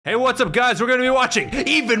Hey, what's up, guys? We're gonna be watching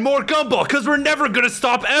even more Gumball, because we're never gonna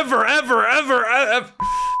stop ever.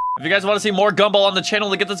 If you guys want to see more Gumball on the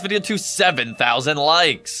channel, to get this video to 7,000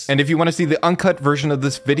 likes. And if you want to see the uncut version of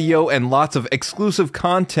this video and lots of exclusive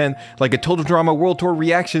content, like a Total Drama World Tour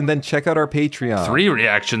reaction, then check out our Patreon. 3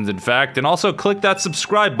 reactions, in fact, and also click that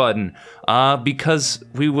subscribe button, because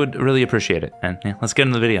we would really appreciate it. And yeah, let's get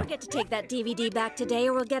into the video. I get to take that DVD back today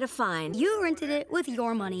or we'll get a fine. You rented it with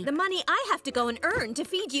your money. The money I have to go and earn to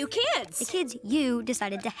feed you kids. The kids you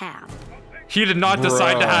decided to have. He did not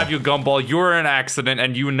decide to have you, Gumball. You were an accident,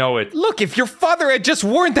 and you know it. Look, if your father had just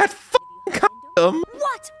worn that f***ing condom.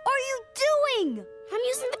 What are you doing? I'm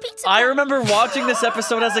using the pizza. I remember watching this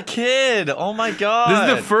episode as a kid. Oh my god. This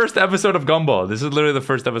is the first episode of Gumball. This is literally the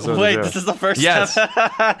first episode. Wait, of the show. this is the first? Yes.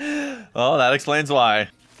 Oh, that explains why.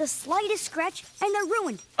 The slightest scratch and they're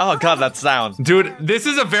ruined. Oh god, that sound. Dude, this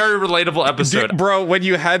is a very relatable episode. Dude, bro, when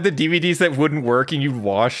you had the DVDs that wouldn't work and you'd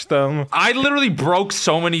wash them. I literally broke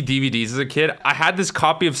so many DVDs as a kid. I had this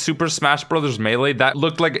copy of Super Smash Bros. Melee that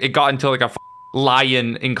looked like it got into like a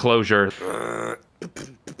lion enclosure.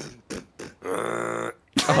 Oh,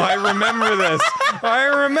 I remember this. I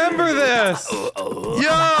remember this. Yo,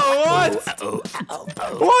 what?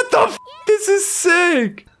 What the f? This is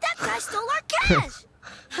sick. That guy stole our cash.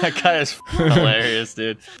 That guy is hilarious,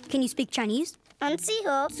 dude. Can you speak Chinese? Huh?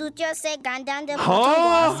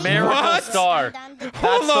 Miracle What? Star.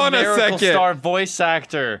 Hold on a Miracle second. Star voice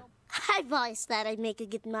actor. I voiced that I'd make a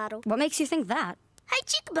good model. What makes you think that? High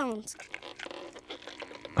cheekbones.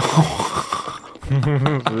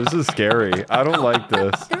 This is scary. I don't like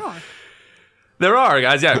this. There are,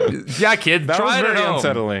 guys. Yeah, yeah, kids. That was try it at very home.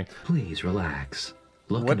 unsettling. Please relax.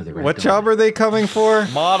 Look into the red What door. job are they coming for?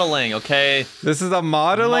 Modeling, okay? This is a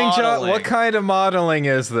modeling job? Modeling. What kind of modeling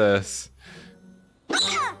is this?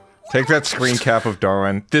 Take that screen cap of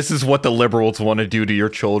Darwin. This is what the liberals want to do to your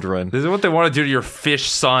children. This is what they want to do to your fish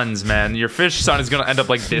sons, man. Your fish son is gonna end up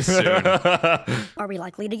like this soon. Are we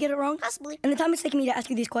likely to get it wrong? Possibly. In the time it's taking me to ask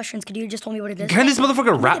you these questions, could you just tell me what it is? Can this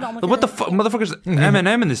motherfucker Get rap? on with What the it. fuck? Motherfucker's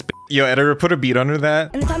Eminem in this. Yo, editor, put a beat under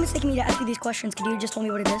that. In the time it's taking me to ask you these questions, could you just tell me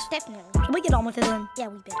what it is? Definitely. Should we get on with it then? Yeah,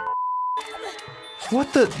 we better.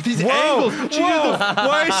 What the? These angles. Whoa.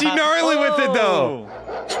 Why is she gnarly with it though?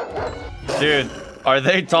 Dude, are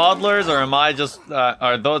they toddlers or am I just,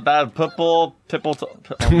 are those that pitbull?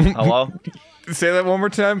 Hello? Say that one more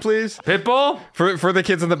time, please. Pitbull? For the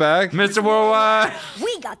kids in the back. Mr. Worldwide?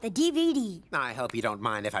 We got the DVD. I hope you don't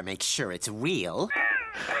mind if I make sure it's real.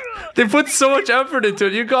 They put so much effort into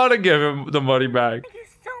it. You gotta give him the money back. Thank you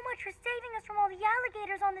so much for saving us from all the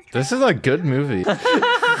alligators on this trip. This is a good movie.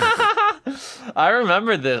 I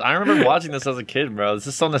remember this. I remember watching this as a kid, bro. This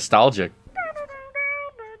is so nostalgic.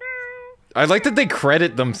 I like that they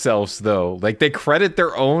credit themselves though. Like they credit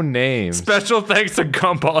their own names. Special thanks to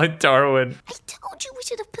Gumball and Darwin. I told you we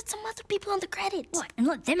should have put some other people on the credits. What? And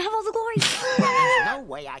let them have all the glory? There's no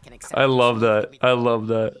way I can accept I love that. I love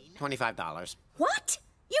that. $25. What?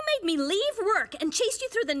 You made me leave work and chased you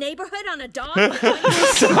through the neighborhood on a dog?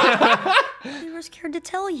 We were scared to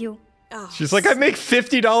tell you. Oh, She's like, I make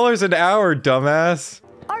 $50 an hour, dumbass.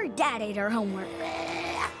 Our dad ate our homework.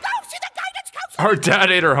 Our dad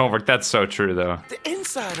ate her homework. That's so true, though. The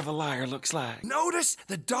inside of a liar looks like. Notice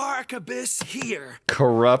the dark abyss here.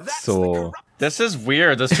 Corrupt That's the soul. This is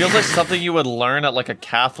weird. This feels like something you would learn at like a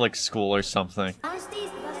Catholic school or something.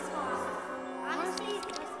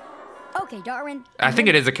 Okay, Darwin. I think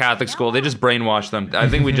it is a Catholic school. They just brainwashed them. I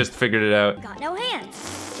think we just figured it out. Got no hands.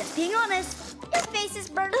 Just being honest. Your face is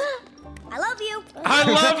burnt. I love you. I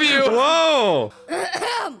love you! Whoa!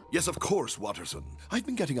 Yes, of course, Watterson. I've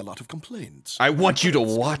been getting a lot of complaints. I want you to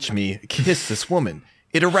watch me kiss this woman.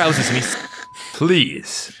 It arouses me.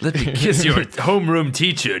 Please, let me kiss your homeroom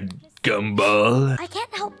teacher, Gumball. I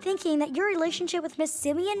can't help thinking that your relationship with Miss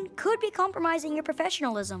Simeon could be compromising your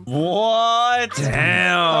professionalism. What?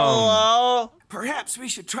 Damn. Hello? Perhaps we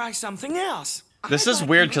should try something else. This is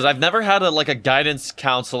weird because I've never had a guidance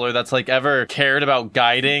counselor that's like ever cared about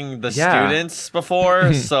guiding the students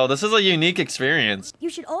before. So this is a unique experience. You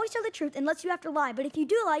should always tell the truth unless you have to lie, but if you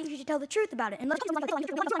do lie, you should tell the truth about it. Unless you lie,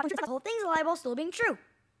 the whole thing's a lie while still being true.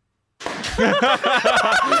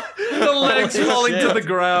 The legs falling to the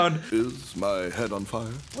ground. Is my head on fire?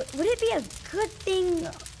 Would it be a good thing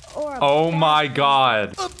or a Oh bad my thing?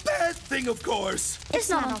 god. A bad thing, of course. It's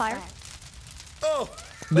not on fire. Oh,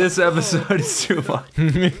 This episode is too much.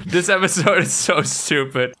 This episode is so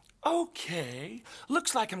stupid. okay.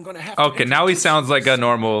 Looks like I'm gonna have to. Okay, now he sounds like a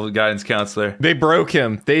normal guidance counselor. They broke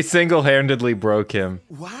him. They single-handedly broke him.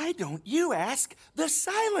 Why don't you ask the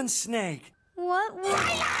silent snake? What?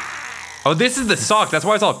 Oh, this is the sock. That's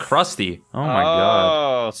why it's all crusty. Oh my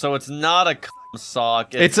god. Oh, so it's not a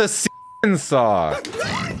sock. It's a sock.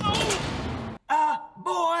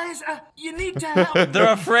 Boys, you need to help.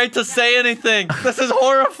 They're afraid to say anything. This is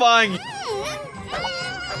horrifying.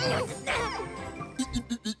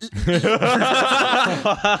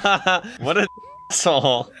 What an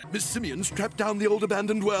asshole. Miss Simeon strapped down the old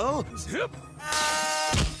abandoned well.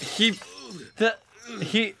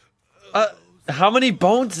 How many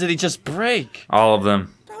bones did he just break? All of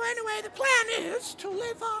them. So anyway, the plan is to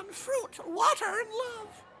live on fruit, water, and love.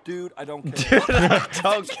 Dude, I don't care. Dude, I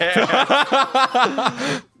don't care.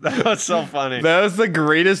 That was so funny. That was the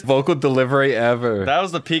greatest vocal delivery ever. That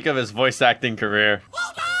was the peak of his voice acting career.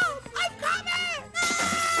 Hold on, I'm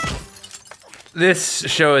coming. This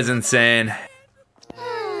show is insane.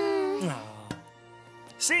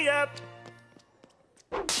 See ya.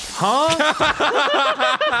 Huh?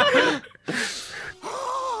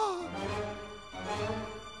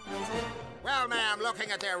 Well, ma'am,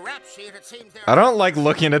 looking at their rap sheet, it seems they're... I don't like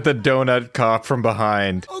looking at the donut cop from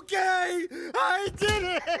behind. Okay, I did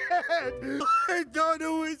it. I thought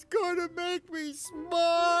it was gonna make me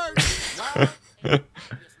smart.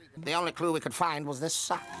 The only clue we could find was this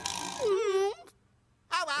sock.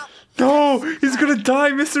 Oh, well. No, he's gonna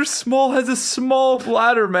die. Mr. Small has a small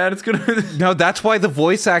bladder, man. It's gonna... No, that's why the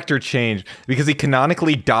voice actor changed. Because he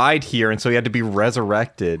canonically died here, and so he had to be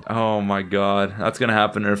resurrected. Oh my god. That's gonna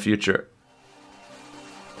happen in our future.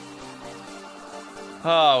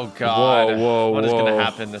 Oh god. Whoa, What is whoa. gonna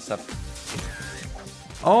happen this episode?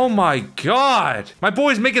 Oh my god. My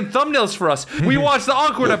boy's making thumbnails for us. We watched the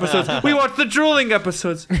awkward episodes. We watched the drooling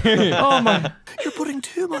episodes. Oh my... You're putting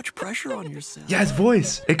too much pressure on yourself. Yeah, his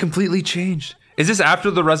voice. It completely changed. Is this after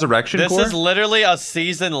the resurrection This core? is literally a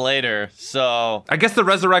season later, so... I guess the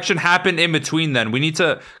resurrection happened in between then. We need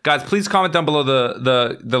to... Guys, please comment down below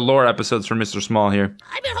the lore episodes for Mr. Small here.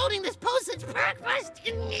 I've been holding this pose since breakfast.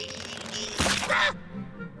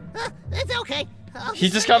 It's okay. He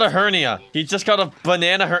just got a hernia. He just got a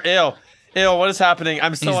banana Ew. Ew, what is happening?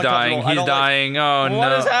 I'm so He's dying. uncomfortable. I He's don't dying. Oh no.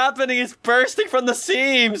 What is happening? He's bursting from the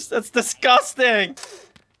seams. That's disgusting.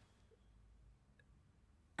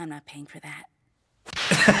 I'm not paying for that.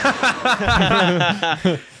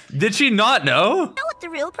 Did she not know? You know what the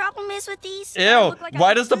real problem is with these? Ew.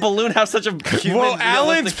 Why does the balloon have such a human Whoa,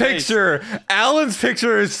 Alan's realistic face? picture! Alan's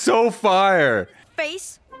picture is so fire!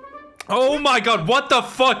 Face. Oh my god, what the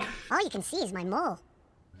fuck? All you can see is my mole.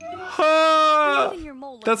 Ah,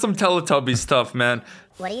 that's some Teletubby stuff, man.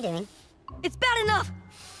 What are you doing? It's bad enough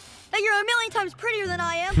that you're a million times prettier than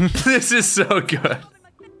I am. This is so good.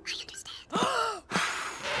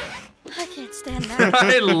 I can't stand that.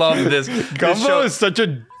 I love this. Gumbo is such a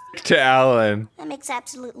d to Alan. That makes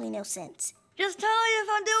absolutely no sense. Just tell me if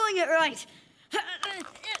I'm doing it right.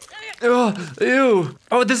 Oh, ew.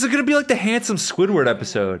 Oh, this is gonna be like the handsome Squidward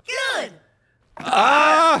episode. Good.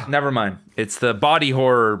 Ah! Never mind. It's the body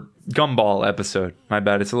horror Gumball episode. My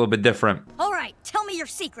bad. It's a little bit different. All right, tell me your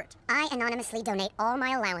secret. I anonymously donate all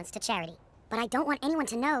my allowance to charity, but I don't want anyone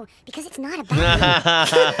to know because it's not about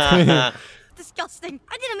me. Disgusting.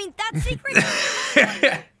 I didn't mean that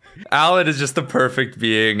secret. Alan is just the perfect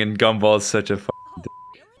being, and Gumball is such a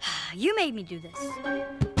You made me do this.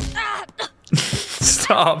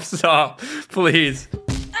 Stop, please.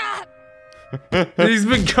 He's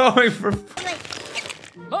been going for...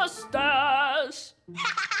 Mustache!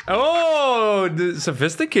 Oh, the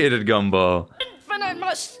sophisticated Gumball. Infinite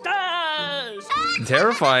mustache!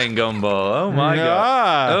 Terrifying Gumball. Oh my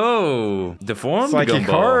god. Oh, deformed Psychic Gumball.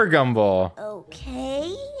 horror Gumball.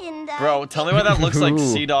 Okay, and Bro, tell me why that looks like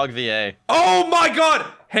Sea Dog VA. Oh my god!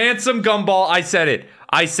 Handsome Gumball. I said it.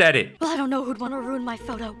 Well, I don't know who'd want to ruin my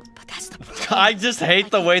photo, but that's the problem. I just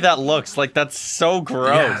hate the way that looks. Like, that's so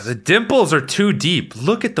gross. Yeah, the dimples are too deep.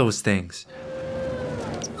 Look at those things.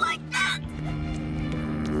 like that.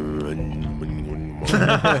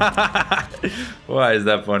 Why is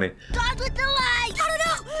that funny? God with the light. I don't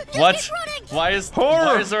know. Just What? keep running. Why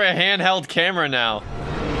is there a handheld camera now?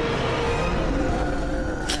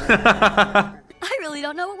 I really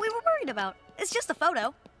don't know what we were worried about. It's just a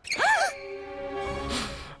photo.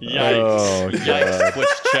 Yikes. Oh, Yikes, Twitch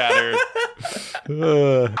chatter.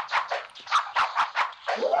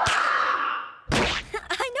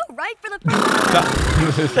 I know, right? For the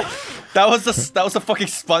That was the fucking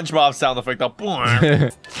SpongeBob sound effect. The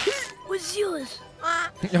was yours.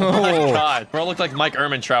 Oh my god. Bro looked like Mike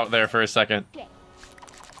Ehrmantraut there for a second.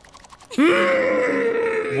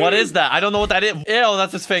 What is that? I don't know what that is. Ew,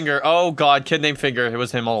 that's his finger. Oh god, kid named Finger. It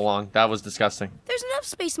was him all along. That was disgusting. There's enough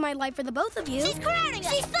space in my life for the both of you. She's crowding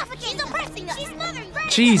us. She's suffocating. She's oppressing us. She's smothering.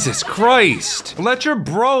 Jesus Christ. Let your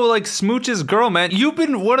bro, like, smooch his girl, man. You've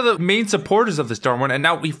been one of the main supporters of this Darwin, and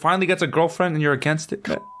now he finally gets a girlfriend and you're against it.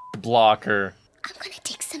 Blocker. I'm gonna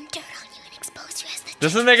take some dirt on you and expose you as the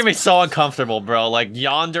This is making me so uncomfortable, bro. Like,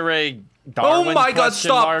 yandere Darwin? Oh my god, question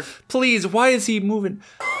stop. mark? Please, why is he moving?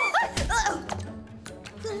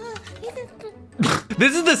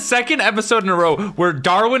 This is the second episode in a row where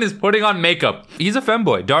Darwin is putting on makeup. He's a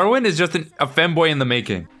femboy. Darwin is just a femboy in the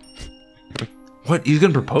making. What? He's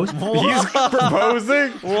gonna propose? He's proposing?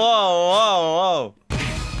 Whoa,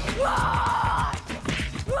 whoa,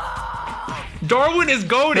 Darwin is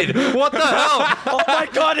goated. What the hell? Oh my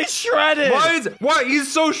god, he's shredded. Why?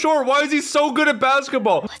 He's so short. Why is he so good at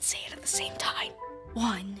basketball? Let's say it at the same time.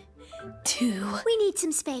 1, 2. We need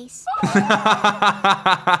some space.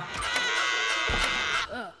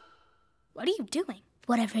 What are you doing?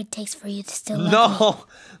 Whatever it takes for you to still love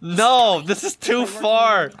me. No, this is too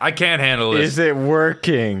far. I can't handle this. Is it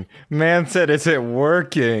working? Man said, is it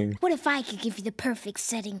working? What if I could give you the perfect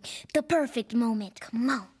setting, the perfect moment? Come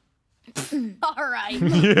on. All right. How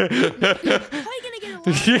are you gonna get along?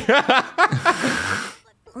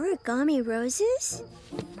 Origami roses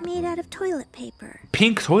made out of toilet paper.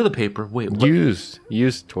 Pink toilet paper? Wait, what?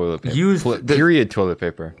 Used toilet paper. Used period toilet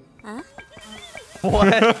paper. Huh?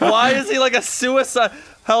 What? Why is he like a suicide?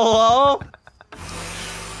 Hello?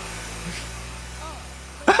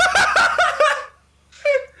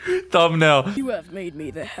 Thumbnail. You have made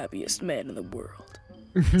me the happiest man in the world.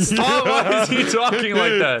 Stop! Why is he talking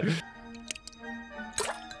like that?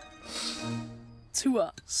 To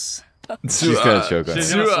us. She's gonna choke on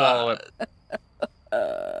She's it. gonna swallow it.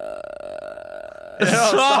 No,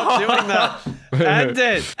 stop doing that. End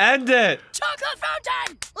it. End it. Chocolate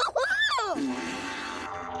fountain!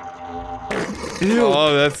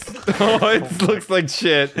 Oh, it looks like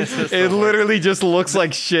shit. It literally just looks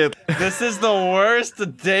like shit. This is the worst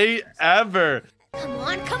date ever. Come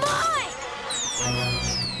on, come on!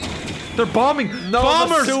 They're bombing. No,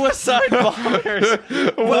 Bombers. the suicide bombers.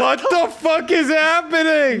 What the fuck is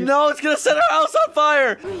happening? No, it's gonna set our house on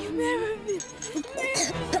fire.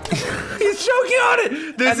 He's choking on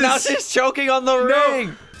it. This And now she's choking on the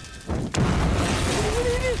ring.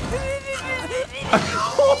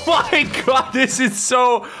 Oh my god, this is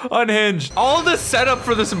so unhinged. All the setup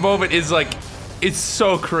for this moment is like, it's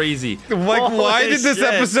so crazy. Like, why did this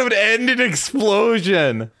episode end in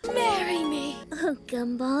explosion? Marry me. Oh,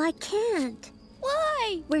 Gumball, I can't.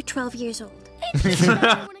 Why? We're 12 years old.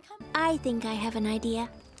 I think I have an idea.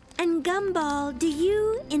 And Gumball, do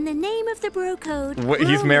you, in the name of the bro code,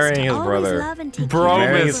 He's marrying his brother. He's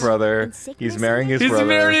marrying his brother. He's marrying his brother. He's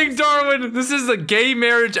marrying Darwin. This is a gay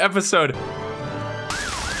marriage episode.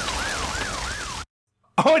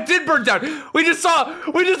 Oh, it did burn down. We just saw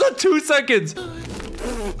 2 seconds.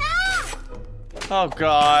 Oh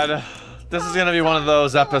god. This is gonna be one of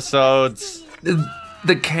those episodes.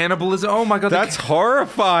 The cannibalism. Oh my god. That's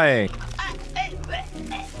horrifying.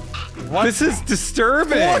 What? This is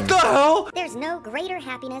disturbing. What the hell? There's no greater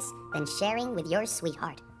happiness than sharing with your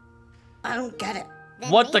sweetheart. I don't get it.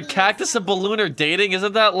 What, the cactus and balloon are dating?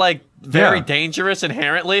 Isn't that, like, very dangerous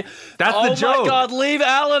inherently? That's the joke. Oh my god, leave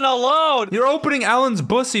Alan alone! You're opening Alan's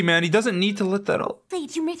bussy, man. He doesn't need to let that out.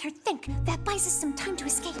 Wait, you made her think. That buys us some time to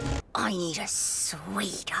escape. I need a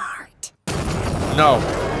sweetheart. No.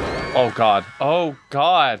 Oh god. Oh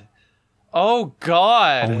god. Oh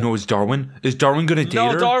god. Oh no, is Darwin? Is Darwin gonna date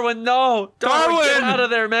her? No, Darwin, no! Darwin, get Darwin! out of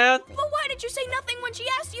there, man! But why did you say nothing when she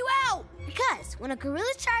asked you out? Because when a gorilla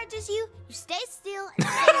charges you, you stay still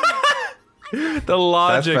and The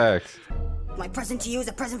logic. That's facts. My present to you is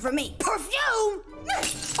a present for me. Perfume?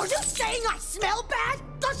 Are you saying I smell bad?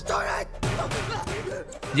 Just do it!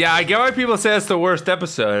 Yeah, I get why people say it's the worst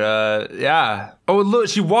episode. Yeah. Oh, look,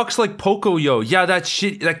 she walks like Pocoyo. Yeah, that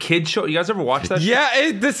kid show. You guys ever watch that?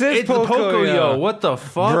 Yeah, this is It's the Pocoyo. What the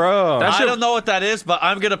fuck? Bro. That I shit, don't know what that is, but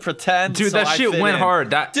I'm gonna pretend. dude, so that I shit fit went in.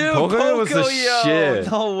 hard. That Dude, Pocoyo was the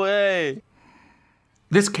shit. No way.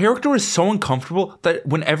 This character is so uncomfortable that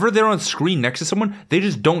whenever they're on screen next to someone, they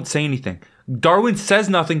just don't say anything. Darwin says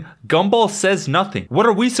nothing. Gumball says nothing. What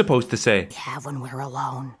are we supposed to say? We have when we're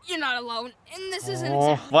alone. You're not alone, and this isn't.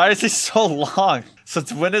 Oh, why is he so long?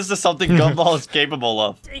 Since when is this something Gumball is capable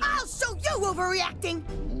of? I'll show you overreacting!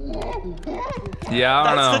 Yeah, I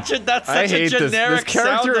don't know. That's such I a hate this. generic This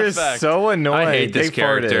character sound is effect. so annoying. I hate this They farted.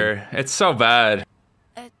 character. It's so bad.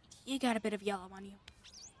 You got a bit of yellow on you.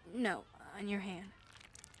 No, on your hand.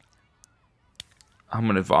 I'm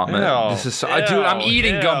gonna vomit. Ew. This is so, dude, I'm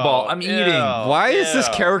eating Gumball. I'm eating. Why is this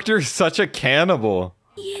character such a cannibal?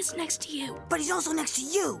 He is next to you. But he's also next to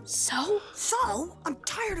you. So? So, I'm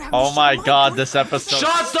tired of having Oh to my share god, one. this episode.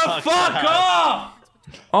 Shut the fuck up!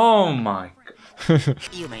 Oh my.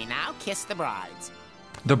 You may now kiss the brides.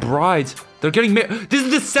 The brides, they're getting married. This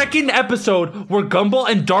is the second episode where Gumball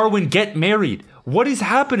and Darwin get married. What is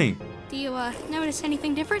happening? Do you notice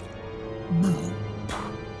anything different?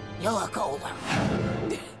 You look older.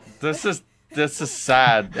 This is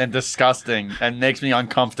sad and disgusting and makes me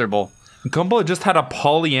uncomfortable. Gumball just had a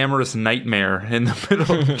polyamorous nightmare in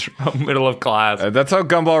the middle of class. That's how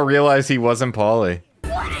Gumball realized he wasn't poly.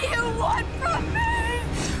 What do you want from me?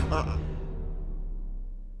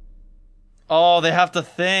 Oh, they have to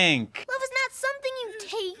think. Love is not something you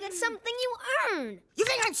take, it's something you earn. You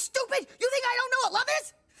think I'm stupid? You think I don't know what love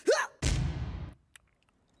is?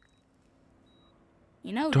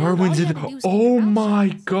 You know, Darwin's in. Oh my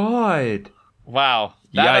god. Wow.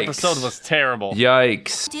 That Yikes. episode was terrible.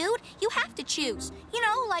 Yikes. Dude, you have to choose. You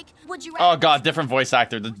know, like, would you Oh god, different voice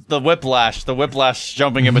actor. The whiplash. The whiplash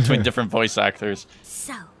jumping in between different voice actors.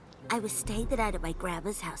 So, I was staying the night at my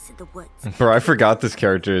grandma's house in the woods. Bro, I forgot this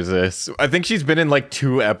character exists. I think she's been in like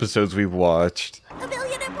 2 episodes we've watched.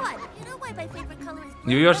 1,000,001. You know why my favorite color is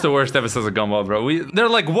You watched the worst episodes of Gumball, bro. They're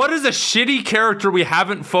like, what is a shitty character we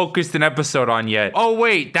haven't focused an episode on yet? Oh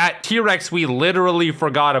wait, that T-Rex we literally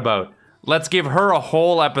forgot about. Let's give her a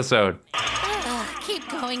whole episode. Keep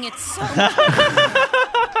going, it's so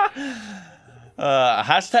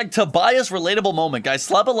Hashtag Tobias relatable moment. Guys,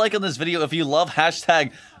 slap a like on this video if you love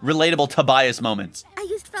hashtag relatable Tobias moments. I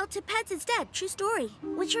used felt tip pets instead. True story.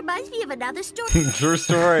 Which reminds me of another story. True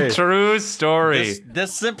story. True story.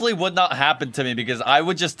 This simply would not happen to me because I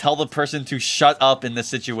would just tell the person to shut up in this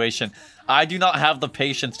situation. I do not have the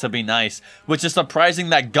patience to be nice, which is surprising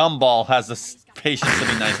that Gumball has the patience to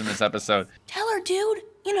be nice in this episode. Tell her, dude.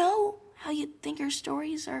 You know how you think her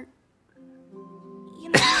stories are. You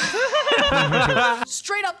know.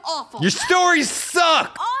 Straight up awful. Your stories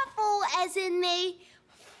suck! Awful as in they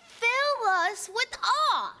fill us with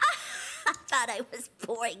awe. I thought I was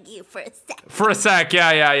boring you for a sec. For a sec,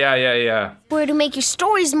 yeah. Where to make your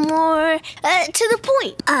stories more to the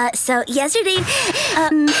point. So yesterday,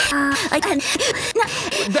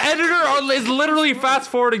 The editor is literally fast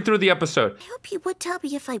forwarding through the episode. I hope you would tell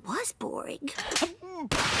me if I was boring.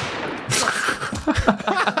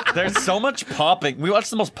 There's so much popping. We watched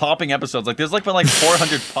the most popping episodes. Like there's like been like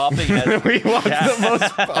 400 popping heads. We watched the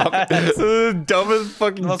most popping. This is the dumbest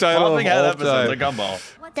fucking title popping of head all episodes time. of Gumball.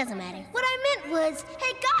 What doesn't matter. What I meant was,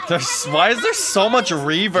 hey guys. Why is there so much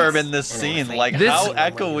reverb in this scene? Like how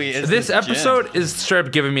echoey is this gym? episode is straight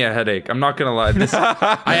up giving me a headache. I'm not gonna lie.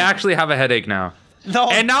 I actually have a headache now.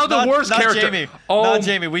 No, and now the worst character. Jamie. Not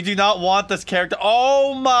Jamie. We do not want this character.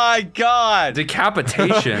 Oh my god.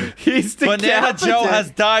 Decapitation. He's Banana Joe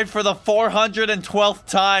has died for the 412th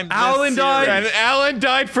time. Alan died. And Alan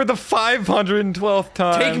died for the 512th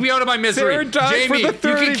time. Take me out of my misery. Sarah died Jamie, for the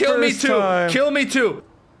 31st you can kill me too. time. Kill me too.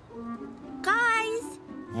 Guys.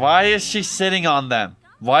 Why is she sitting on them?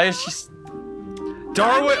 Why is she...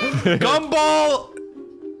 Darwin. Gumball.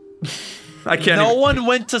 I can't. No one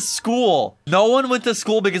went to school. No one went to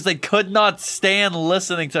school because they could not stand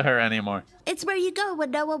listening to her anymore. It's where you go when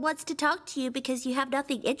no one wants to talk to you because you have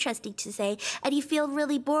nothing interesting to say and you feel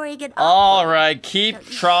really boring and All right, keep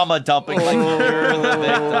trauma dumping like you're the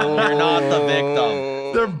victim. You're not the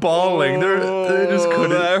victim. They're bawling. They just couldn't.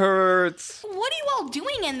 That hurts. What are you all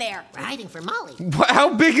doing in there? Hiding for Molly.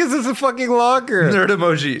 How big is this fucking locker? Nerd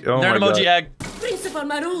emoji. Oh Nerd my emoji god. egg. Principal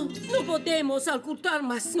Maru, no podemos ocultar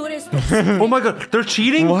más nuestros. Oh my god, they're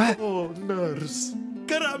cheating? What? Oh, nurse.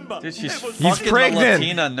 Caramba. Dude, she's He's fucking pregnant. the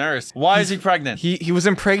Latina nurse. Why is he pregnant? He was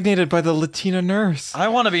impregnated by the Latina nurse. I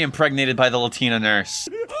want to be impregnated by the Latina nurse.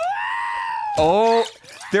 Oh,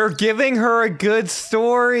 they're giving her a good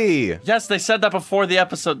story. Yes, they said that before the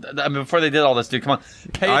episode. I mean, before they did all this, dude. Come on.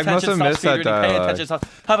 Pay I attention. must have Stop missed that speed reading. Pay dialogue.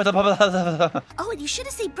 attention. Oh, and you should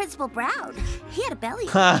have seen Principal Brown. He had a belly.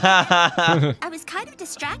 I was kind of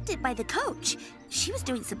distracted by the coach. She was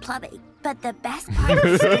doing some plumbing, but the best part of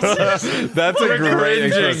it That's a great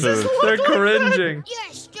expression. They're cringing. You're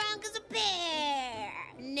as strong as a bear.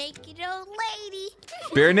 Naked old lady.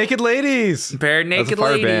 Bare naked ladies. Bare That's a naked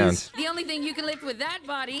fire ladies. The only thing you can lift with that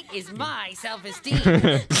body is my self-esteem.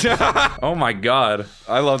 Oh my god.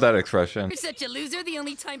 I love that expression. You're such a loser. The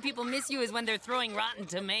only time people miss you is when they're throwing rotten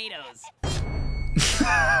tomatoes.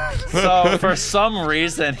 So, for some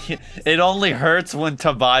reason, it only hurts when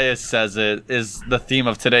Tobias says it, is the theme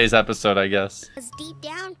of today's episode, I guess. Because deep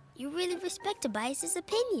down, you really respect Tobias's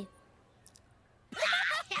opinion.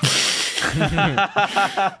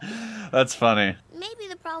 That's funny. Maybe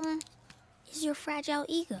the problem is your fragile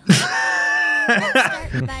ego. Let's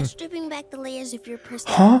start by stripping back the layers of your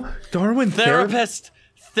personality. Huh? Darwin Therapist!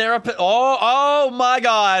 Therapist. Oh my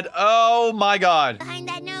god. Oh my god. Behind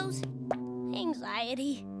that nose?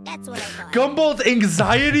 Anxiety. That's what I thought. Gumball's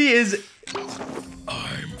anxiety is.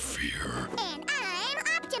 I'm fear. And I'm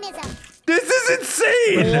optimism. This is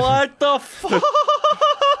insane. What the fuck?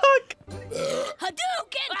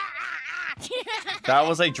 Hadouken! That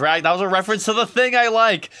was a drag. That was a reference to the thing I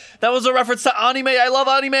like. That was a reference to anime. I love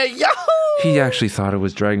anime. Yahoo! He actually thought it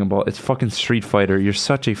was Dragon Ball. It's fucking Street Fighter. You're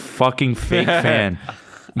such a fucking fake fan.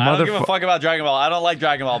 I don't give a fuck about Dragon Ball. I don't like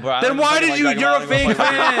Dragon Ball, bro. Then why did you? You're a fake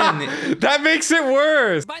fan. That makes it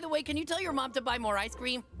worse. By the way, can you tell your mom to buy more ice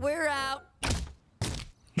cream? We're out.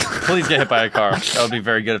 Please get hit by a car. That would be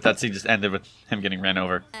very good if that scene just ended with him getting ran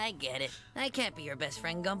over. I get it. I can't be your best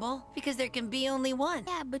friend, Gumball, because there can be only one.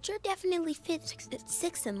 Yeah, but you're definitely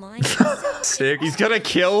six in line. Sick. He's gonna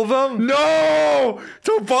kill them? No!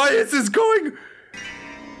 Tobias is going.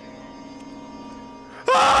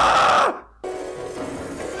 Ah!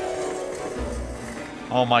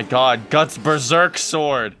 Oh my god, Guts Berserk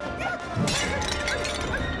Sword.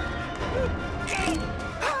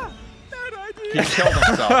 He killed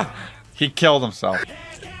himself. He killed himself.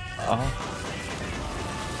 Oh.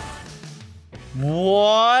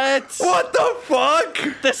 What? What the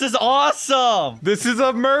fuck? This is awesome. This is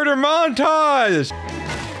a murder montage.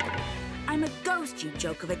 I'm a ghost, you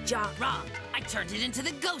joke of a job. Wrong. I turned it into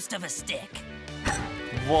the ghost of a stick.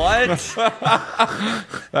 What?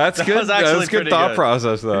 That's good. That's good thought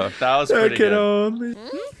process, though. That was pretty good. Only...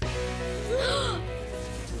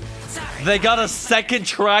 They got a second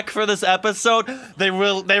track for this episode. They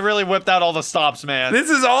really whipped out all the stops, man.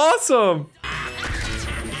 This is awesome.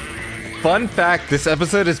 Fun fact, this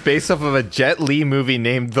episode is based off of a Jet Li movie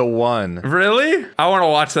named The One. Really? I want to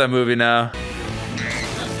watch that movie now.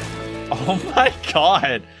 Oh my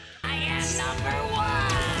god.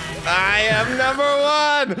 I am number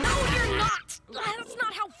one. No, you're not. That's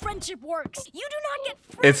not how friendship works. You do not get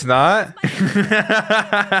friends. It's not?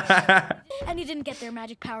 And he didn't get their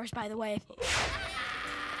magic powers, by the way.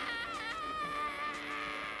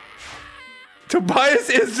 Tobias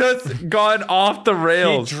is just gone off the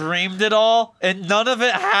rails. He dreamed it all, and none of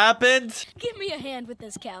it happened. Give me a hand with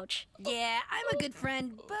this couch. Yeah, I'm a good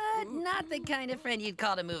friend, but not the kind of friend you'd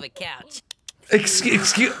call to move a couch.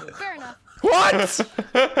 Excuse. Fair enough. What?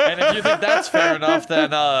 And if you think that's fair enough, then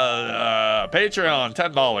Patreon,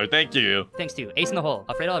 $10. Thank you. Thanks to Ace in the Hole,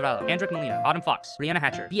 Alfredo Alvarado, Andrick Molina, Autumn Fox, Brianna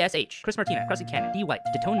Hatcher, BSH, Chris Martina, Crusty Cannon, D White,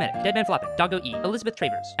 Detone Medic, Deadman Floppin, Doggo E, Elizabeth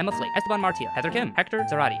Travers, Emma Flake, Esteban Martia, Heather Kim, Hector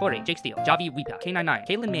Zarati, Jorge, Jake Steele, Javi Weepa, K99,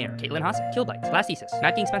 Caitlin Mayer, Caitlin Haase, Killbites, Blastesis,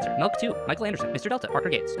 Matt King Spencer, Milk 2, Michael Anderson, Mr. Delta, Parker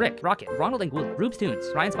Gates, Rick, Rocket, Ronald Anguilla, Rubes Tunes,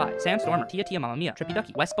 Ryan Spy, Sam Stormer, Tia Tia Mamma Mia, Trippy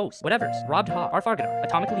Ducky, West Bose, Whatevers, Robbed Ha, R. Fargador,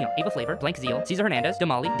 Atomic Leon, Ava Flavor, Blank Zeal, Cesar Hernandez,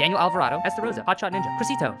 Damali, Daniel Alvarado, Esther Rosa, Hotshot Ninja,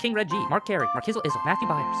 Crisito, King Red G, Mark Carey, Markizzle Izzle, Matthew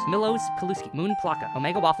Byers, Millows Kaluski, Moon Plaka,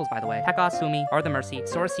 Omega Waffles by the way, Pekos Humi, Are the Mercy,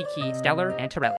 Sora C Key, Stellar, and Torelli.